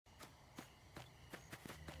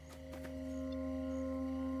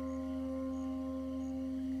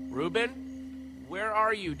Ruben? Where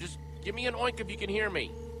are you? Just give me an oink if you can hear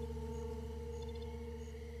me.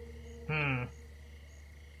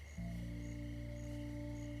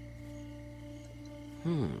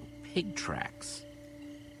 Pig tracks.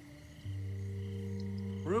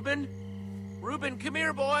 Ruben? Ruben, come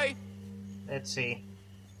here, boy! Let's see.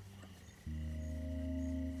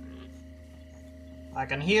 I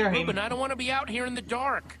can hear him. Ruben, I don't want to be out here in the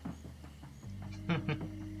dark.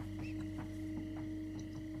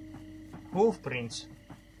 Hoof prints.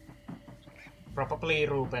 Probably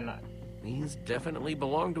Ruben. These definitely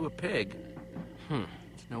belong to a pig. There's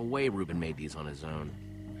no way Ruben made these on his own.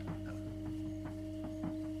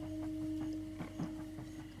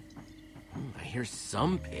 I hear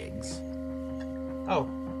some pigs. Oh,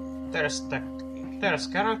 there's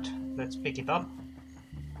carrot. Let's pick it up.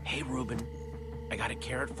 Hey, Ruben. I got a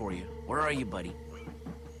carrot for you. Where are you, buddy?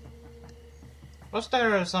 Was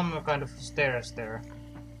there some kind of stairs there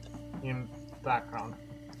in background?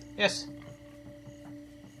 Yes.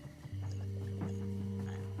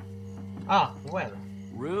 Ah, well.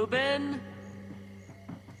 Ruben?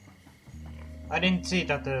 I didn't see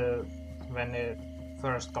that when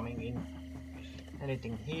first coming in.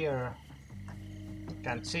 Anything here?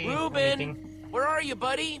 Can't see Ruben! anything. Where are you,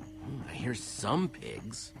 buddy? I hear some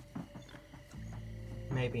pigs.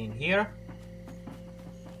 Maybe in here?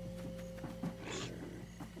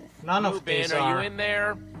 None Ruben, of these are you in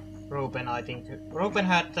there? Ruben, I think. Ruben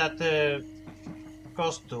had that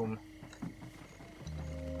costume.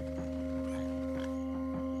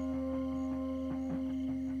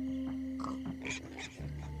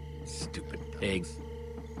 Stupid pigs.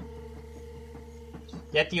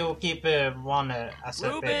 Yet you keep one as a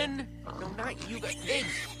pet. Ruben! No, not you, guys.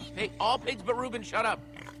 Pigs! Hey, all pigs but Ruben, shut up!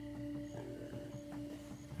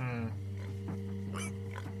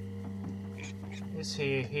 Is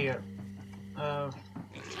he here?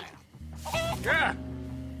 Yeah!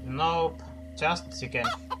 Nope. Just chicken.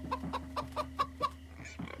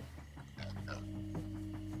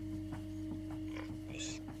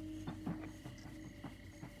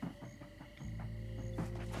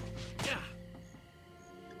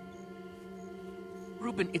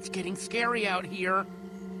 Ruben, it's getting scary out here.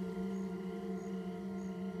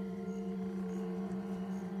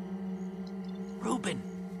 Ruben,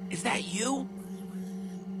 is that you?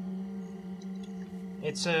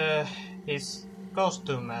 It's his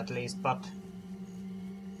costume at least, but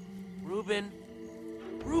Ruben?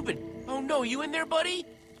 Ruben! Oh no, you in there, buddy?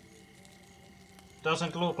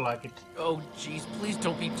 doesn't look like it. Oh jeez, please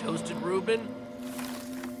don't be toasted, Ruben.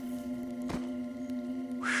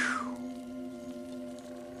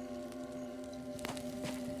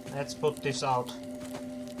 Let's put this out.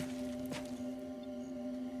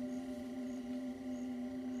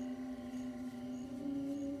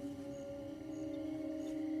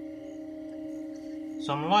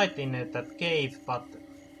 Some light in that cave, but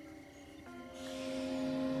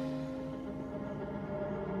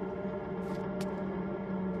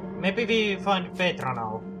maybe we find Petra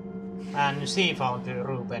now, and she found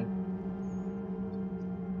Ruben.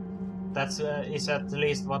 That's is at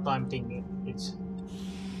least what I'm thinking. It's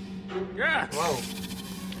Yeah! wow.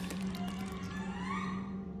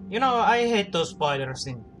 You know, I hate those spiders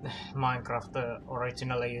in Minecraft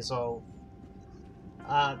originally, so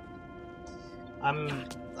I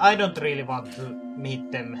don't really want to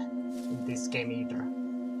meet them in this game either.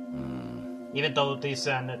 Even though this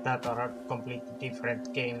and that are completely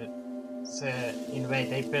different games in way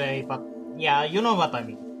they play, but yeah, you know what I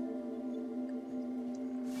mean.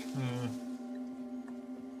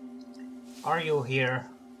 Are you here?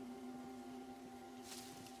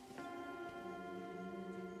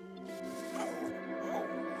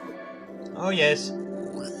 Oh yes.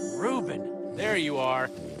 Ruben, there you are.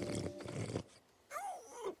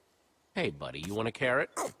 Hey, buddy, you want a carrot?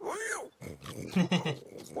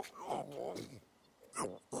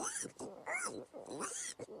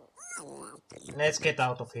 Let's get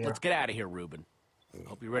out of here. Let's get out of here, Ruben.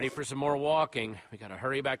 Hope you're ready for some more walking. We gotta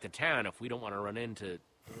hurry back to town if we don't want to run into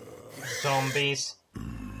Zombies.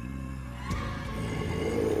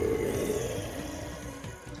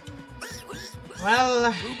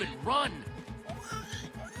 Well, Ruben, run!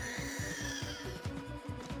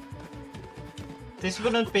 this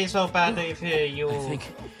wouldn't be so bad if you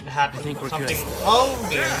had we're something. good. Oh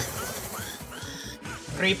dear!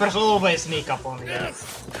 Creepers always sneak up on you.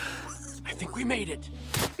 I think we made it.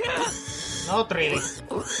 Not really.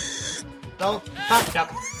 Don't touch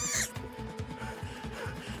up.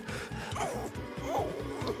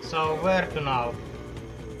 So where to now?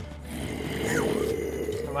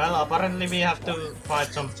 Well, apparently we have to fight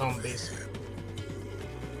some zombies.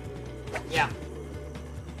 Yeah.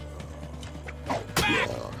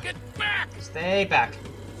 back! Get back! Stay back.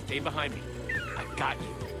 Stay behind me. I got you.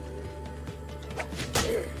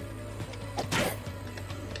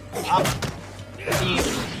 Up.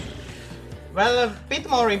 Well, a bit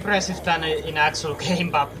more impressive than in actual game,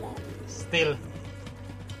 but still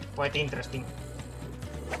quite interesting.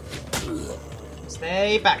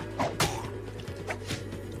 Stay back.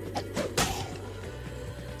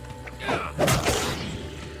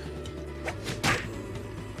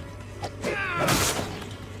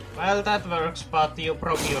 Well, that works, but you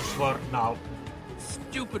broke your sword now.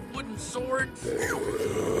 Stupid wooden swords.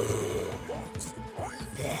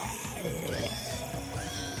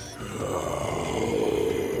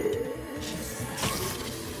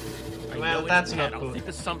 Well, that's not I'll good. think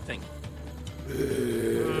of something.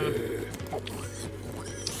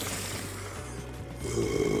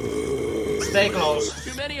 Stay close.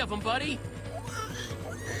 Too many of them, buddy.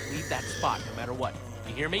 Leave that spot, no matter what.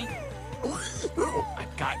 You hear me? I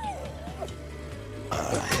got you.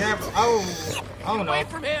 Careful. Oh. Oh no. Away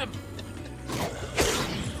from him.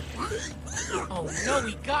 Oh no,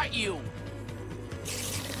 he got you.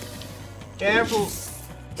 Careful.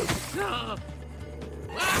 Ah.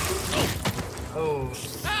 Oh.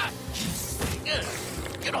 Ah.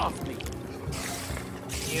 Get off me.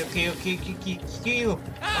 Q.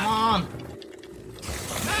 Come on.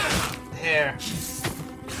 There.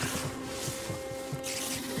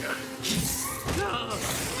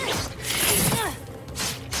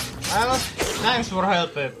 Well, thanks for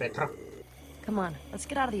help, Petra. Come on, let's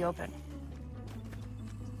get out of the open.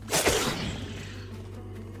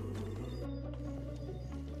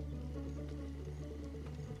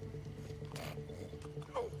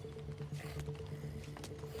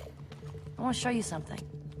 I want to show you something.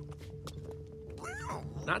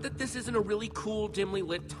 Not that this isn't a really cool, dimly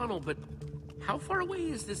lit tunnel, but how far away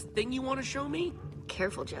is this thing you want to show me?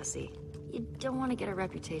 Careful, Jesse. You don't want to get a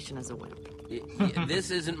reputation as a wimp.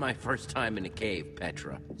 This isn't my first time in a cave,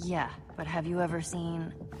 Petra. Yeah, but have you ever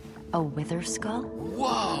seen a wither skull?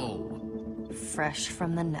 Whoa! Fresh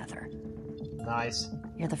from the nether. Nice.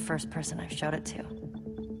 You're the first person I've showed it to.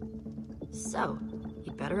 So,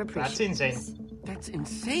 you better appreciate That's insane. this. That's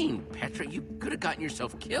insane, Petra. You could have gotten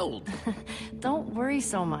yourself killed. Don't worry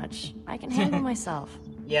so much. I can handle myself.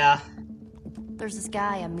 Yeah. There's this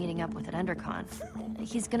guy I'm meeting up with at Endercon.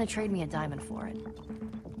 He's gonna trade me a diamond for it.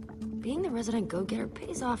 Being the resident go-getter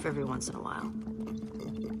pays off every once in a while.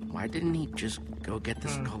 Why didn't he just go get the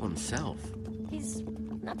skull himself? He's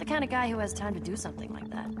not the kind of guy who has time to do something like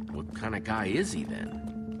that. What kind of guy is he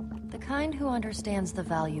then? The kind who understands the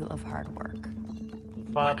value of hard work.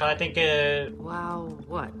 But I think, Wow,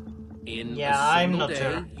 what? In Yeah, a I'm single not day,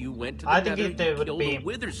 sure. you went to the I think nether, it you would killed be a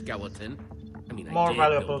wither skeleton. I mean, I more did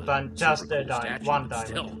valuable build than just super a cool statue, one but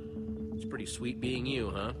diamond. Still, it's pretty sweet being you,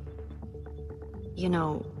 huh? You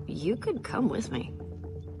know, you could come with me.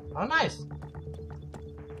 Oh, nice.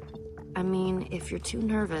 I mean, if you're too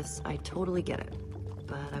nervous, I totally get it.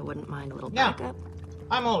 But I wouldn't mind a little Yeah. backup.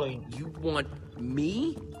 I'm all in. You want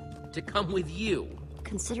me to come with you?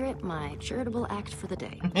 Consider it my charitable act for the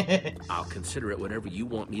day. I'll consider it whatever you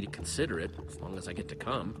want me to consider it, as long as I get to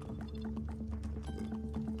come.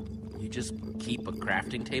 You just keep a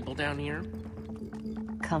crafting table down here?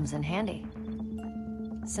 Comes in handy.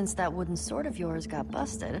 Since that wooden sword of yours got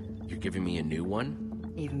busted, You're giving me a new one?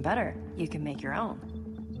 even better, you can make your own.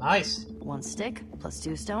 Nice. 1 stick plus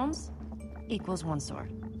 2 stones equals 1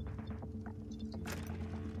 sword.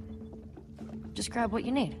 Just grab what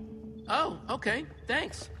you need. Oh, okay,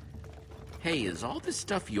 thanks. Hey, is all this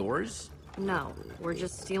stuff yours? No, we're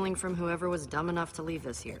just stealing from whoever was dumb enough to leave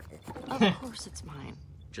this here. Of course it's mine.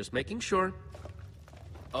 Just making sure.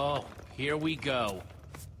 Oh, here we go.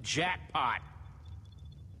 Jackpot.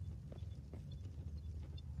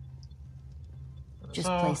 Just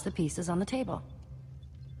So, place the pieces on the table.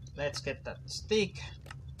 let's get that stick.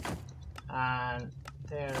 And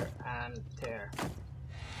there and there.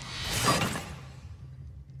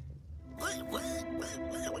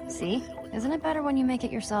 See? Isn't it better when you make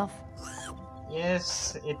it yourself?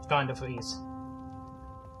 Yes, it kind of is.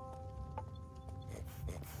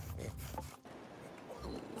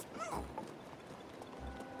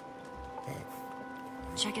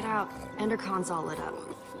 Check it out. Endercon's all lit up.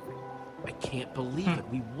 I can't believe it.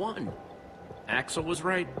 We won. Axel was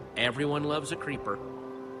right. Everyone loves a creeper.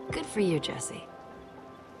 Good for you, Jesse.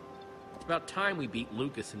 It's about time we beat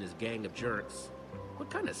Lucas and his gang of jerks. What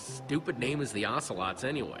kind of stupid name is the Ocelots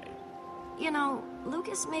anyway? You know,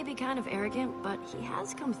 Lucas may be kind of arrogant, but he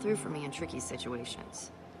has come through for me in tricky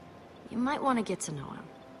situations. You might want to get to know him.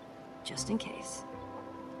 Just in case.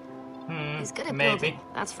 He's good at maybe. building,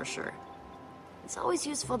 that's for sure. It's always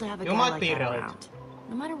useful to have a You guy might like be that right. around.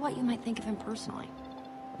 no matter what you might think of him personally.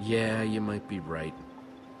 Yeah, you might be right.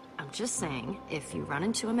 I'm just saying, if you run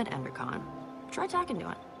into him at Endercon, try talking to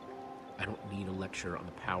him. I don't need a lecture on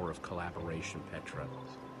the power of collaboration, Petra.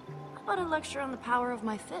 How about a lecture on the power of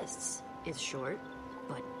my fists? It's short,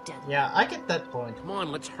 but deadly. Yeah, I get that point. Come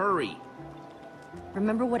on, let's hurry.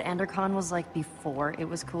 Remember what Endercon was like before it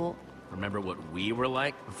was cool? Remember what we were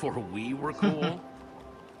like before we were cool?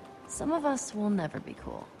 Some of us will never be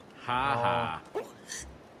cool. Ha ha.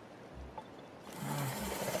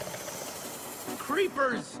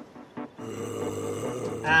 Creepers!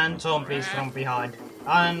 And zombies from behind.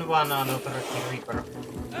 And one another creeper.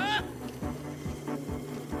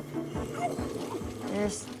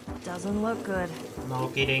 This doesn't look good. No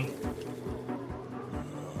kidding.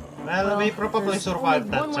 Well, we probably survived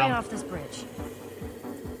that one way jump. off this bridge.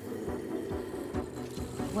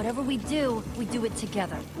 Whatever we do it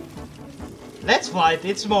together. Let's fight,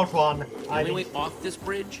 it's more fun. The only way off this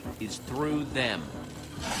bridge is through them.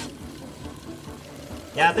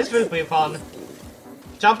 Yeah, this will be fun.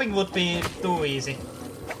 Jumping would be too easy.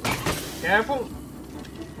 Careful.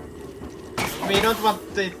 We don't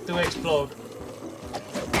want it to explode.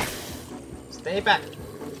 Stay back.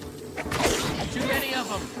 Too many of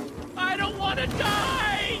them. I don't want to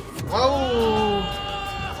die! Whoa!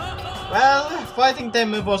 Well, fighting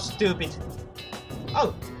them was stupid.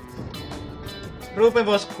 Oh! Ruben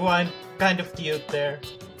was kind of cute there.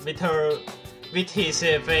 With his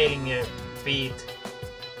failing feet.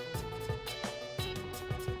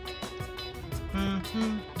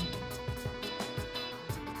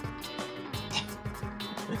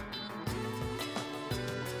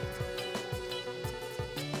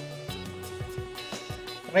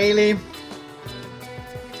 Really?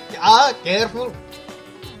 Ah, careful!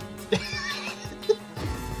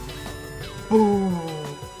 Boom!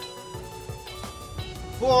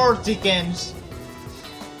 4 chickens!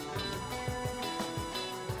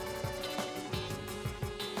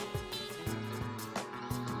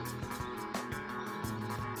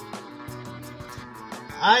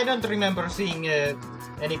 I don't remember seeing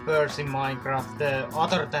any birds in Minecraft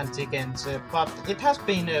other than chickens, but it has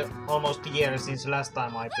been almost a year since last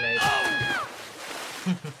time I played.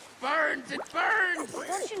 Burns! It burns!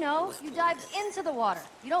 Don't you know? You dive into the water.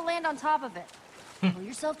 You don't land on top of it. Pull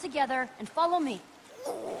yourself together and follow me.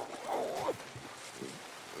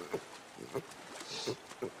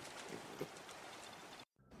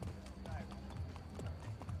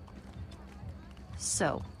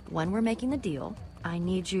 So, when we're making the deal, I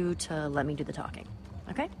need you to let me do the talking,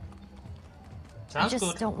 okay? I Sounds just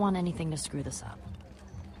good. don't want anything to screw this up.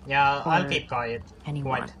 Yeah, I'll Or keep quiet.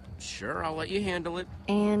 anyone. Quiet. Sure, I'll let you handle it.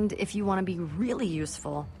 And if you want to be really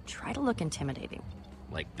useful, try to look intimidating.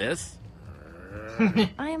 Like this?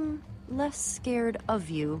 I'm less scared of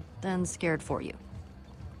you than scared for you.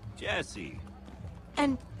 Jesse.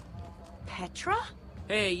 And Petra?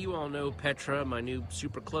 Hey, you all know Petra, my new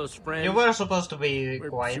super close friend. You were supposed to be We're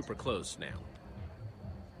quiet. super close now.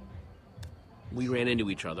 We ran into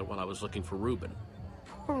each other while I was looking for Ruben.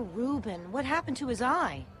 Poor Ruben. What happened to his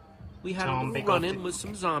eye? We had a Zombie little run-in conflict. with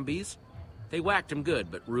some zombies. They whacked him good,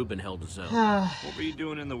 but Ruben held his own. What were you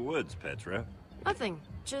doing in the woods, Petra? Nothing.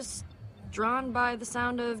 Just drawn by the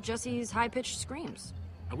sound of Jessie's high-pitched screams.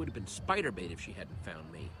 I would have been spider bait if she hadn't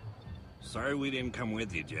found me. Sorry we didn't come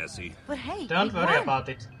with you, Jesse. But hey, Don't we worry won. about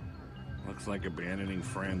it. Looks like abandoning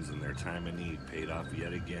friends in their time of need paid off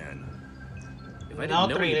yet again. If I didn't Not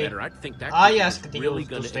know really. any better, I'd think that I creature asked was you really to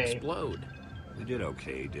gonna stay. explode. We did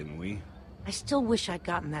okay, didn't we? I still wish I'd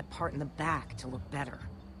gotten that part in the back to look better.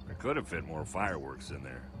 I could have fit more fireworks in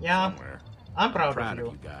there. Yeah. Somewhere. I'm proud Proud of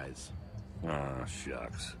of you. you guys. Aw,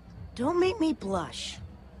 shucks. Don't make me blush.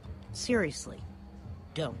 Seriously.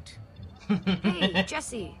 Don't. Hey,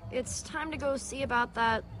 Jessie, it's time to go see about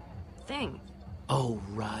that thing. Oh,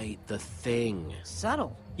 right, the thing.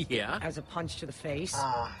 Subtle. Yeah? As a punch to the face.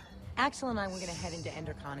 Ah, Axel and I were gonna head into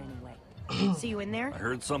Endercon anyway. See you in there? I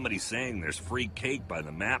heard somebody saying there's free cake by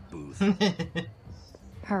the map booth.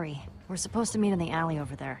 Hurry. We're supposed to meet in the alley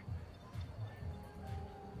over there.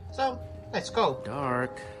 so, let's go.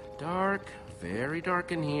 Dark, dark, very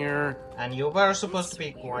dark in here. And you were supposed to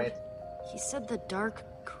be quiet. He said the dark,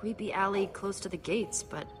 creepy alley close to the gates,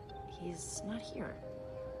 but he's not here.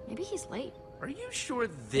 Maybe he's late. Are you sure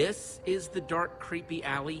this is the dark, creepy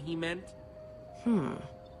alley he meant?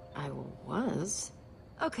 I was.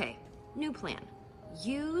 Okay, new plan.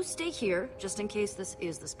 You stay here, just in case this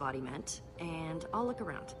is the spot he meant, and I'll look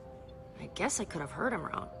around. I guess I could have heard him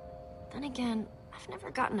wrong. Then again, I've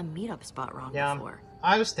never gotten a meetup spot wrong Yeah, before.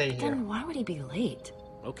 I'll stay here. Then why would he be late?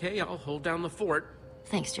 Okay, I'll hold down the fort.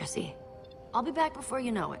 Thanks, Jesse. I'll be back before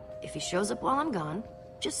you know it. If he shows up while I'm gone,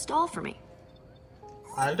 Just stall for me.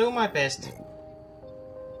 I'll do my best.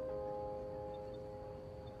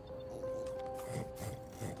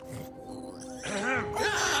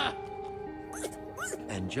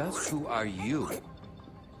 And just who are you?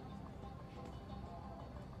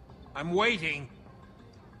 I'm waiting.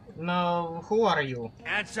 No, who are you?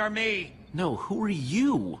 Answer me. No, who are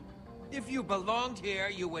you? If you belonged here,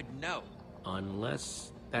 you would know.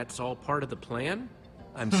 Unless that's all part of the plan?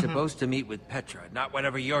 I'm supposed to meet with Petra, not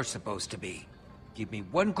whatever you're supposed to be. Give me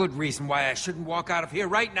one good reason why I shouldn't walk out of here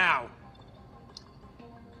right now.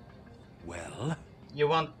 Well? You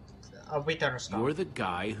want a wither skull? You're the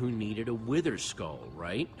guy who needed a wither skull,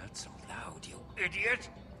 right? Not so loud, you idiot.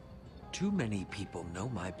 Too many people know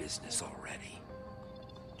my business already.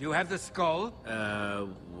 Do you have the skull?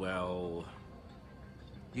 Well...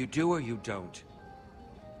 You do or you don't?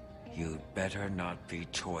 You'd better not be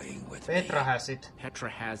toying with Petra me. has it. Petra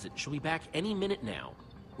has it. She'll be back any minute now.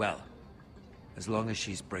 Well, as long as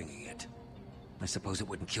she's bringing it. I suppose it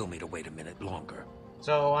wouldn't kill me to wait a minute longer.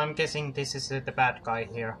 So I'm guessing this is the bad guy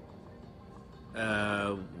here.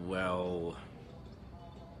 Well...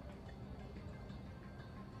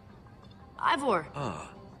 Ivor! Ah,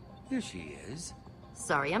 here she is.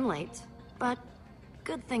 Sorry I'm late, but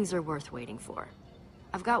good things are worth waiting for.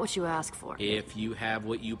 I've got what you asked for. If you have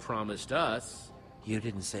what you promised us... You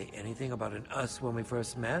didn't say anything about an us when we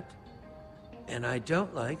first met? And I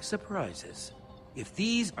don't like surprises. If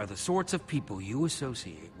these are the sorts of people you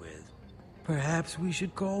associate with, perhaps we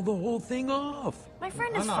should call the whole thing off. My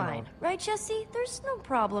friend is fine, right, Jesse? There's no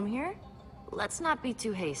problem here. Let's not be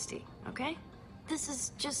too hasty, okay? This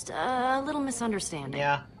is just a little misunderstanding.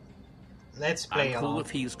 Yeah. Let's play I'm cool along. if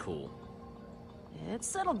he's cool. It's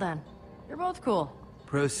settled then. You're both cool.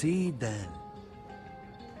 Proceed then.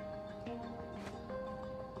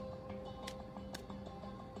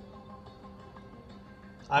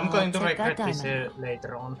 I'm I'll going to take that regret this diamond.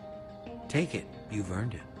 later on. Take it. You've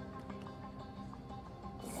earned it.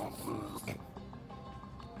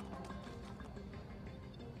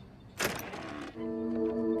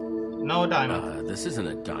 No diamond. This isn't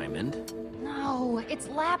a diamond. No, it's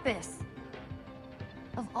lapis.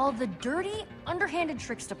 Of all the dirty, underhanded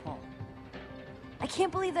tricks to pull. I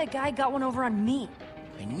can't believe that guy got one over on me.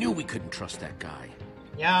 I knew we couldn't trust that guy.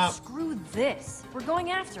 Yeah, Screw this. We're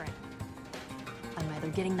going after him. I'm either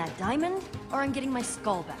getting that diamond, or I'm getting my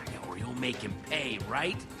skull back. Yeah, or you'll make him pay,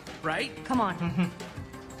 right? Right? Come on.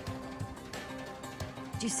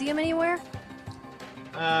 Do you see him anywhere?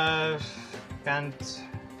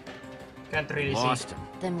 can't really Lost see. him.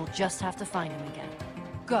 Then we'll just have to find him again.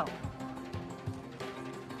 Go.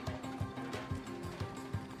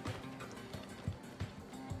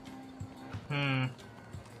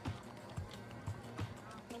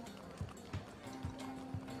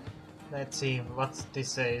 Let's see what this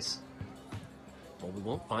says. Well, we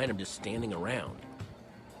won't find him just standing around.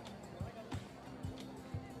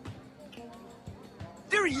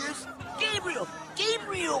 There he is! Gabriel!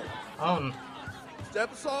 Gabriel!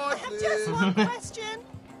 Step aside, please. Just one question.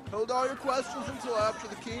 Hold all your questions until after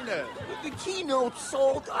the keynote. The keynote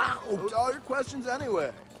sold out. Hold all your questions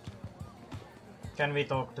anyway. Can we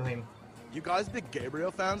talk to him? You guys big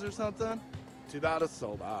Gabriel fans or something? Too bad it's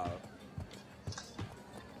sold out.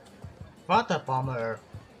 What a bummer.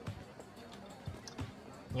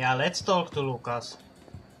 Yeah, let's talk to Lucas.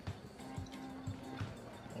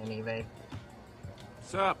 Anyway.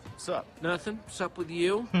 Sup? Sup? Nothing? Sup with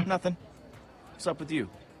you? Nothing. What's up with you?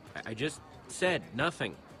 I just said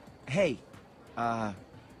nothing. Hey,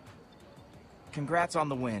 congrats on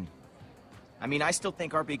the win. I mean, I still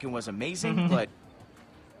think our beacon was amazing, but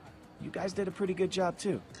you guys did a pretty good job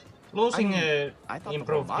too. Losing I thought the whole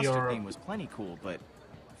improved monster your... thing was plenty cool, but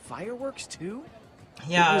fireworks too?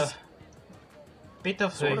 Yeah, It was bit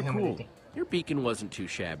of sorta humility. Your beacon wasn't too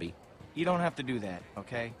shabby. You don't have to do that,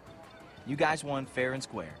 okay? You guys won fair and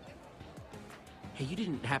square. Hey, you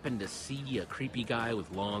didn't happen to see a creepy guy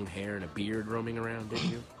with long hair and a beard roaming around, did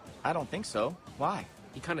you? I don't think so. Why?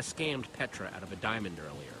 He kind of scammed Petra out of a diamond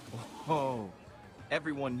earlier. Oh,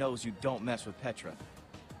 everyone knows you don't mess with Petra.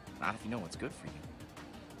 Not if you know what's good for you.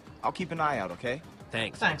 I'll keep an eye out, okay?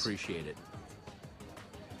 Thanks. Thanks. I appreciate it.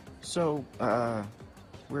 So,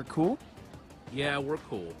 we're cool? Yeah, we're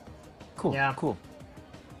cool. Cool, Yeah. cool.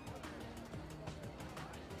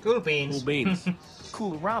 Cool beans. Cool beans.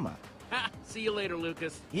 Cool-rama. Ha! See you later,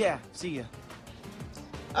 Lucas. Yeah, see ya.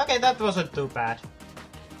 Okay, that wasn't too bad.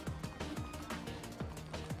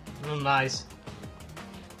 Nice.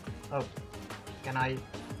 Oh, can I...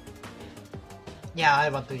 Yeah, I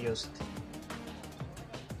want to use it.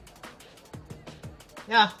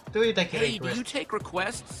 Yeah, do you take a Hey, do request? you take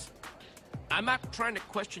requests? I'm not trying to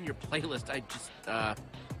question your playlist. I just,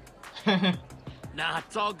 Nah,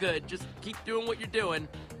 it's all good. Just keep doing what you're doing.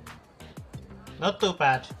 Not too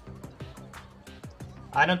bad.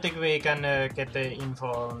 I don't think we can get the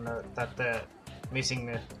info on that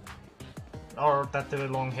missing or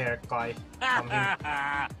that long-haired guy from him.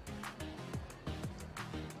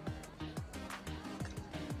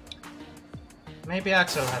 Maybe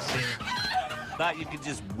Axel has seen. Thought you could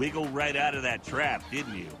just wiggle right out of that trap,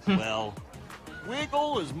 didn't you? Well,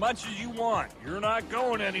 wiggle as much as you want. You're not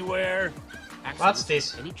going anywhere. Axel, What's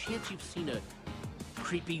this? Any chance you've seen a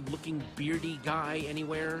creepy-looking beardy guy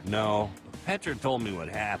anywhere? No. Petra told me what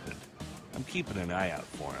happened. I'm keeping an eye out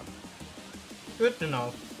for him. Good to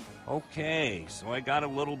know. Okay, so I got a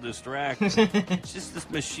little distracted. It's just this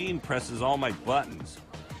machine presses all my buttons.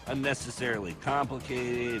 Unnecessarily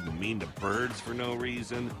complicated and mean to birds for no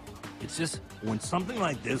reason. It's just, when something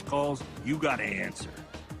like this calls, you gotta answer.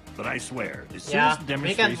 But I swear, as soon as the We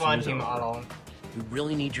demonstration can't find is him over, alone. We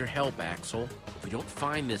really need your help, Axel. If we don't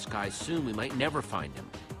find this guy soon, we might never find him.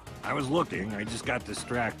 I was looking, I just got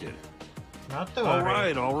distracted. Not to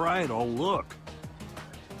worry. All right, I'll look.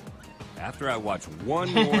 After I watch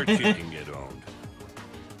one more chicken get owned.